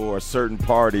up for a certain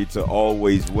party to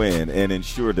always win and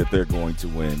ensure that they're going to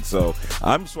win. So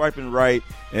I'm swiping right,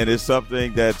 and it's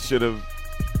something that should have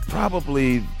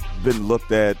probably been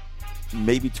looked at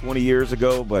maybe 20 years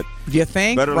ago, but you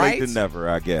think better right? late than never,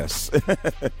 I guess.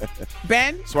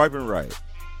 Ben? Swiping right.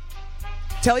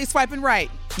 Telly swiping right.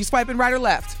 You swiping right or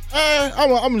left? I'm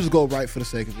going to just go right for the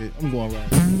sake of it. I'm going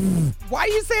right. Why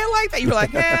you say it like that? You were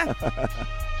like,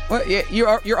 What,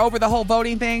 you're over the whole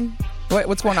voting thing?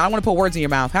 What's going on? I want to put words in your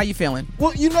mouth. How you feeling?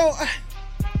 Well, it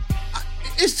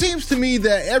seems to me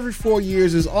that every 4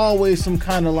 years is always some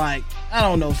kind of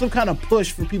some kind of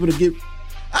push for people to get,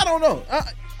 I don't know.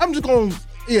 I'm just going,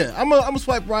 I'm going to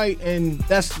swipe right, and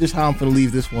that's just how I'm going to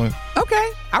leave this one.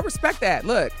 Okay. I respect that.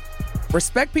 Look,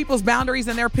 respect people's boundaries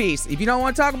and their peace. If you don't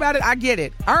want to talk about it, I get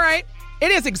it. All right.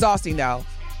 It is exhausting, though.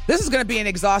 This is going to be an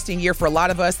exhausting year for a lot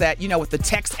of us that, with the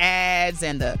text ads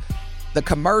and the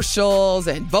commercials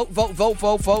and vote,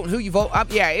 and who you vote.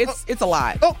 It's a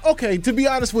lot. Oh, okay. To be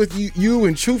honest with you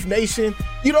and Truth Nation,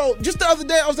 just the other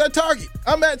day I was at Target.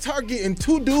 I'm at Target and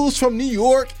two dudes from New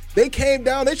York, they came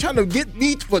down. They trying to get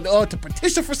me to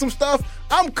petition for some stuff.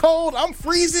 I'm cold. I'm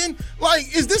freezing.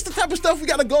 Like, is this the type of stuff we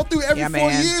got to go through every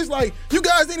 4 years? Like, you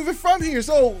guys ain't even from here.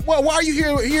 So why are you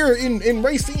here in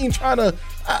Racine trying to?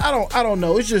 I don't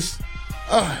know. It's just.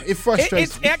 It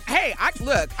frustrates me. Hey,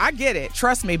 I get it.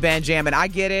 Trust me, Benjamin, I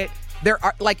get it. There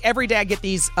are, every day I get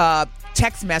these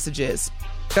text messages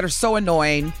that are so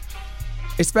annoying.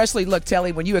 Especially, look,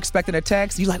 Telly, when you expecting a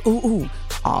text, you like, ooh,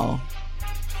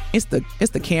 it's the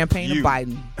campaign of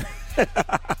Biden.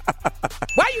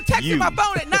 Why are you texting my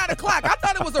phone at 9 o'clock? I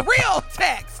thought it was a real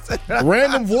text.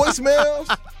 Random voicemails.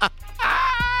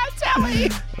 Telly.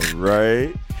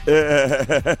 Right.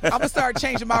 I'm gonna start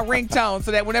changing my ringtone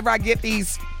so that whenever I get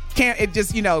these, it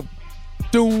just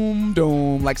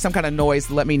doom, like some kind of noise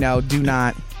to let me know. Do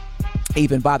not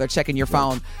even bother checking your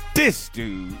phone. This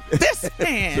dude, this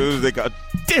man. As soon as they got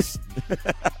this.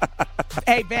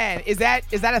 Hey Ben, is that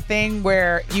a thing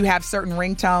where you have certain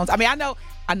ringtones? I mean,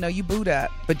 I know you boot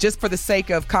up, but just for the sake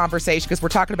of conversation, because we're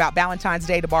talking about Valentine's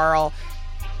Day tomorrow.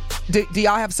 Do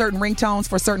y'all have certain ringtones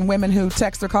for certain women who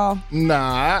text or call?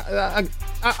 Nah, I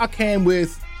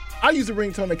use a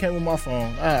ringtone that came with my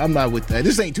phone. I'm not with that.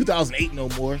 This ain't 2008 no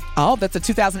more. Oh, that's a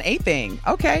 2008 thing.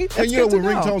 Okay. And when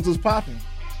ringtones was popping.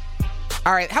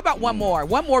 All right, how about one more?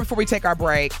 One more before we take our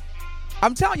break.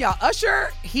 I'm telling y'all, Usher,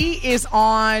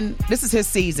 this is his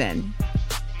season.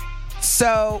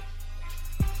 So,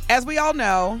 as we all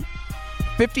know,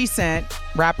 50 Cent,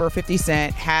 rapper 50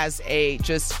 Cent, has a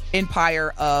just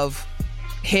empire of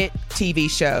hit TV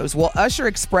shows. Well, Usher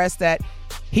expressed that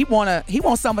he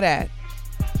wants some of that.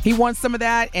 He wants some of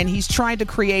that, and he's trying to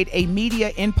create a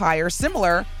media empire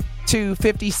similar to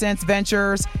 50 Cent's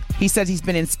ventures. He says he's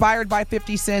been inspired by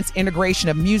 50 Cent's integration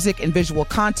of music and visual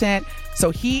content. So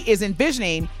he is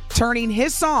envisioning turning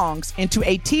his songs into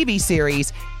a TV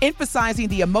series, emphasizing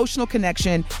the emotional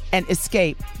connection and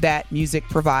escape that music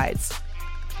provides.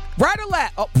 Right or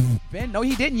left? Oh, Ben, no,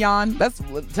 he didn't, Jan.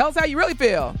 Tell us how you really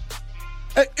feel.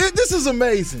 This is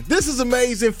amazing.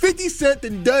 50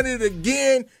 Cent done it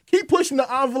again. Keep pushing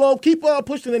the envelope. Keep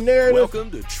pushing the narrative.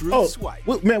 Welcome to True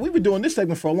Swipe. Man, we've been doing this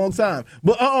segment for a long time.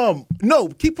 But no,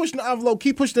 keep pushing the envelope.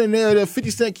 Keep pushing the narrative. 50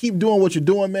 Cent, keep doing what you're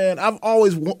doing, man. I've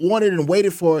always wanted and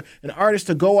waited for an artist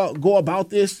to go about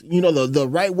this, the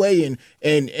right way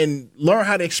and learn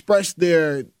how to express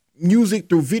their music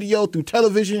through video, through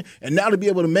television, and now to be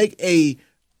able to make a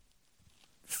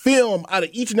film out of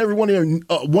each and every one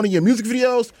of your music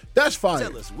videos, that's fire.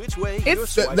 Tell us which way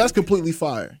that's completely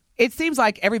fire. It seems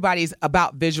like everybody's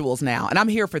about visuals now, and I'm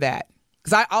here for that.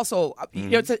 Because I also,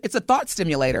 it's a thought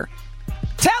stimulator.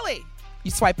 Telly, you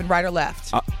swiping right or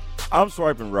left? I'm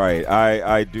swiping right.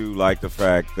 I do like the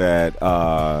fact that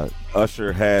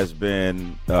Usher has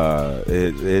been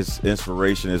his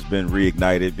inspiration has been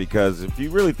reignited, because if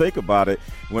you really think about it,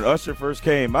 when Usher first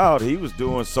came out, he was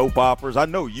doing soap operas. I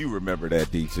know you remember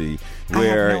that, DT.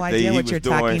 Where I have no idea what you're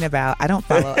talking about. I don't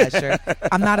follow Usher.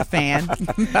 I'm not a fan.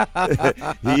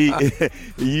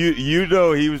 You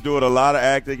know, he was doing a lot of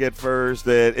acting at first,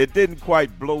 and it didn't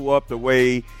quite blow up the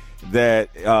way that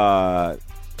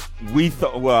we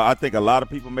thought. Well, I think a lot of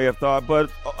people may have thought,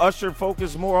 but Usher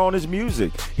focused more on his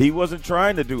music. He wasn't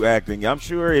trying to do acting. I'm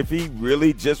sure if he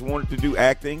really just wanted to do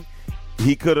acting,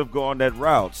 he could have gone that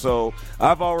route. So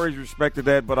I've always respected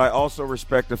that, but I also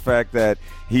respect the fact that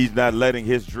he's not letting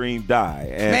his dream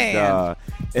die.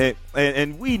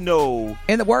 And we know,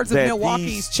 in the words of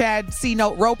Milwaukee's Chad C.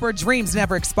 Note Roper, dreams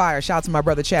never expire. Shout out to my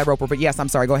brother Chad Roper. But yes, I'm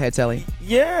sorry. Go ahead, Telly.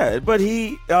 Yeah, but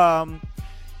he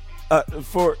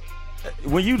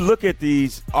when you look at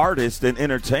these artists and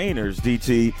entertainers,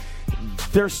 DT,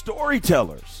 they're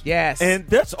storytellers. Yes. And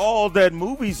that's all that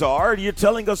movies are. You're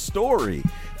telling a story.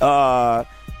 I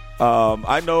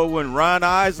know when Ron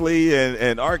Isley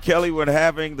and R. Kelly were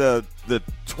having the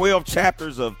 12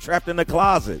 chapters of Trapped in the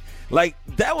Closet, like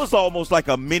that was almost like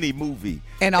a mini movie.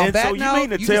 And on that note,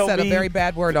 you just said a very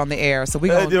bad word on the air. So we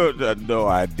no,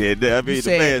 I didn't. I mean,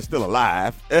 the man's still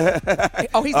alive.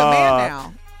 Oh, he's a man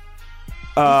now.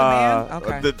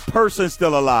 Okay. The person's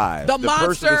still alive. The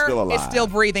monster is still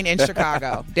breathing in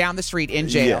Chicago, down the street in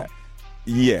jail.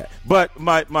 Yeah. But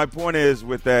my point is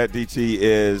with that, DT,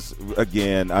 is,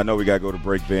 again, I know we got to go to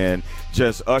break, Ben,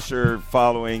 just Usher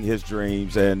following his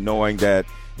dreams and knowing that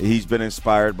he's been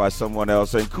inspired by someone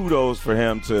else, and kudos for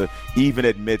him to even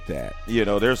admit that. You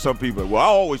know, there's some people, well, I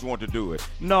always want to do it.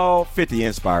 No, 50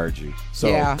 inspired you. So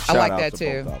yeah, I like that to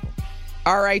too. Both of them.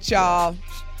 All right, y'all.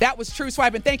 That was True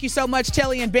Swiping. Thank you so much,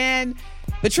 Telly and Ben.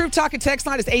 The Truth Talking text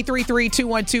line is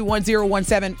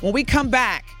 833-212-1017. When we come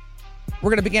back, we're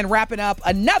going to begin wrapping up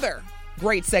another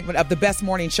great segment of the best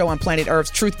morning show on planet Earth's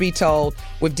Truth Be Told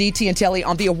with DT and Telly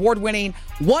on the award-winning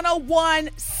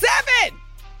 1017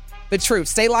 The Truth.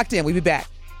 Stay locked in. We'll be back.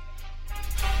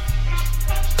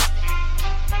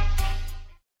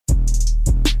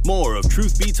 More of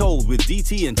Truth Be Told with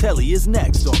DT and Telly is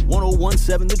next on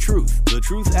 1017 The Truth, The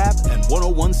Truth app, and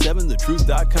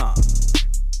 1017thetruth.com.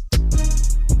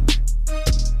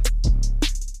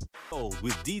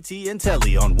 With DT and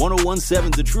Telly on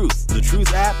 1017 The Truth, The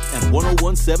Truth app, and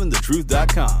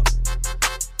 1017thetruth.com.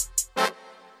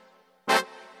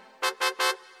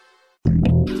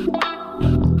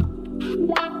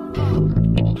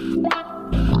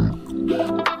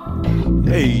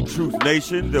 Hey, Truth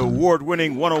Nation, the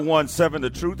award-winning 1017 The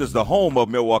Truth is the home of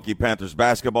Milwaukee Panthers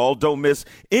basketball. Don't miss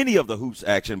any of the hoops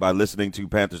action by listening to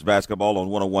Panthers basketball on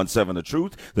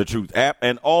 1017 The Truth app,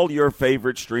 and all your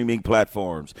favorite streaming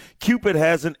platforms. Cupid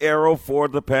has an arrow for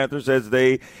the Panthers as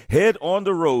they head on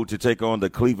the road to take on the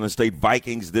Cleveland State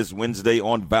Vikings this Wednesday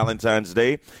on Valentine's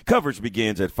Day. Coverage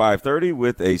begins at 5:30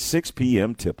 with a 6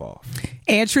 p.m. tip-off.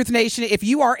 And Truth Nation, if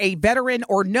you are a veteran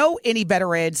or know any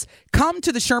veterans, come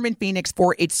to the Sherman Phoenix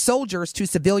for its Soldiers to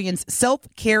Civilians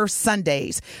Self-Care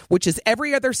Sundays, which is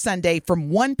every other Sunday from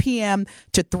 1 p.m.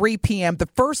 to 3 p.m. The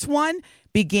first one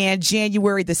began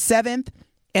January the 7th,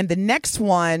 and the next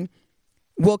one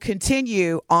will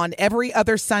continue on every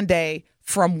other Sunday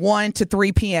from 1 to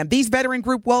 3 p.m. These veteran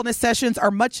group wellness sessions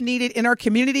are much needed in our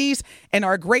communities and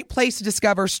are a great place to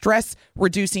discover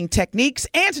stress-reducing techniques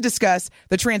and to discuss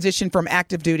the transition from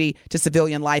active duty to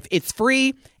civilian life. It's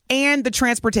free, and the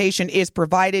transportation is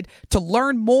provided. To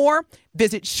learn more,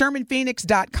 visit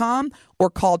ShermanPhoenix.com or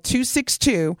call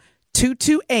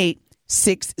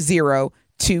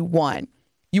 262-228-6021.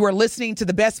 You are listening to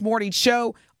the best morning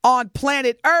show on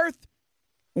planet Earth.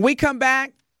 When we come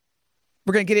back,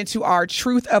 we're going to get into our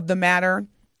truth of the matter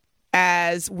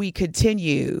as we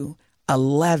continue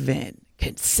 11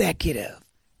 consecutive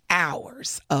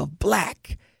hours of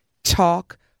Black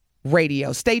Talk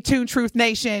Radio. Stay tuned, Truth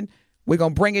Nation. We're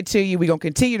going to bring it to you. We're going to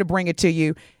continue to bring it to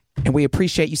you. And we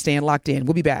appreciate you staying locked in.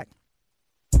 We'll be back.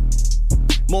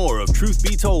 More of Truth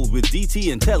Be Told with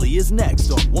DT and Telly is next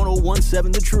on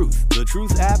 1017 The Truth, The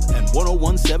Truth app, and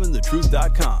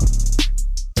 1017thetruth.com.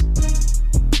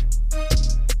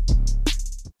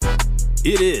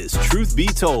 It is Truth Be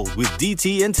Told with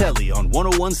DT and Telly on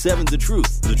 1017 The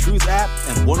Truth, The Truth app,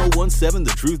 and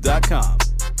 1017thetruth.com.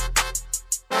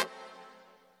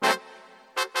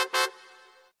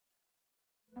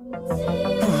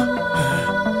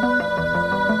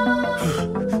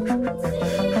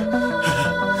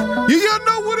 You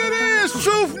know what it is,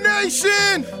 Truth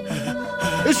Nation.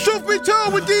 It's Truth Be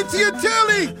Told with DT and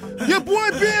Telly. Your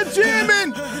boy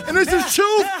Benjamin. And this is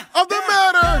Truth of the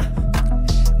matter.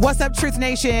 What's up, Truth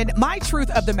Nation? My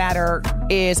truth of the matter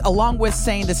is, along with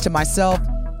saying this to myself,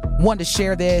 wanted to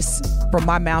share this from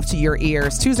my mouth to your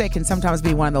ears. Tuesday can sometimes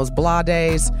be one of those blah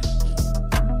days,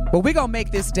 but we're going to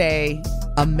make this day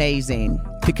amazing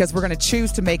because we're going to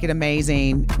choose to make it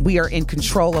amazing. We are in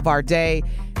control of our day.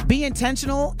 Be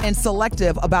intentional and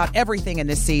selective about everything in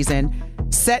this season.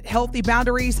 Set healthy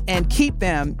boundaries and keep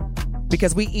them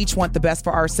because we each want the best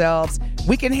for ourselves.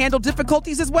 We can handle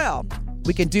difficulties as well.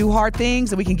 We can do hard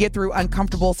things and we can get through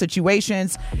uncomfortable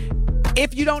situations.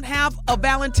 If you don't have a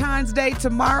Valentine's Day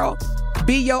tomorrow,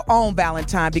 be your own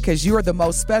Valentine because you are the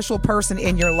most special person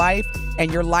in your life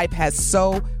and your life has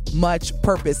so much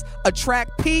purpose.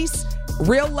 Attract peace,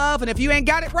 real love, and if you ain't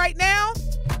got it right now,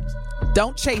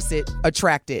 don't chase it,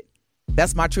 attract it.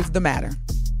 That's my truth of the matter.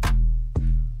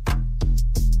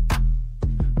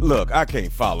 Look, I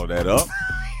can't follow that up.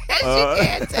 You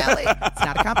can't tell it. It's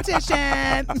not a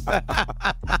competition.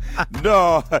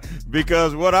 No,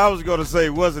 because what I was going to say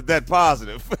wasn't that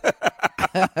positive.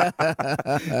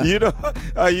 You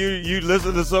know, you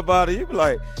listen to somebody, you be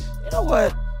like, you know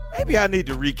what? Maybe I need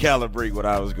to recalibrate what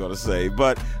I was going to say.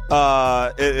 But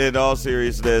in all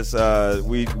seriousness,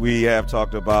 we have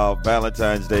talked about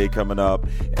Valentine's Day coming up,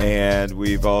 and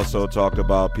we've also talked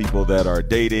about people that are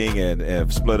dating and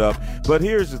have split up. But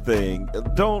here's the thing.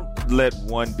 Don't let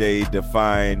one day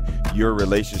define your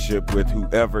relationship with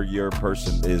whoever your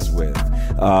person is with.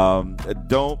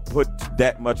 Don't put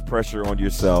that much pressure on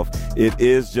yourself. It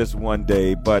is just one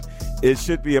day, but it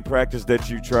should be a practice that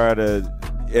you try to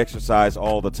exercise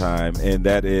all the time, and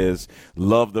that is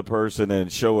love the person and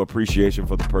show appreciation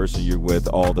for the person you're with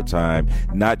all the time,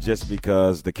 not just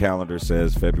because the calendar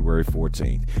says February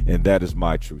 14th. And that is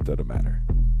my truth of the matter.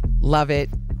 Love it.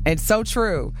 And so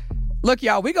true. Look,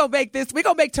 y'all, we're going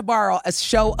to make tomorrow a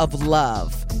show of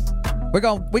love. We're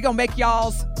going to make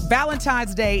y'all's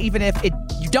Valentine's Day, even if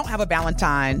you don't have a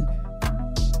Valentine,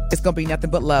 it's going to be nothing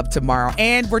but love tomorrow.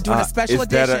 And we're doing a special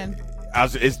edition.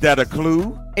 Is that a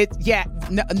clue?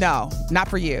 No, not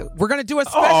for you. We're going to do a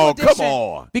special edition. Come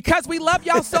on. Because we love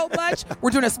y'all so much, we're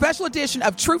doing a special edition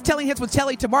of Truth Telling Hits with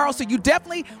Telly tomorrow, so you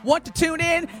definitely want to tune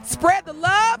in. Spread the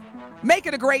love. Make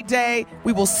it a great day.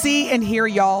 We will see and hear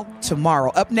y'all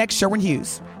tomorrow. Up next, Sherwin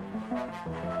Hughes.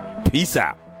 Peace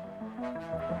out.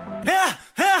 Yeah.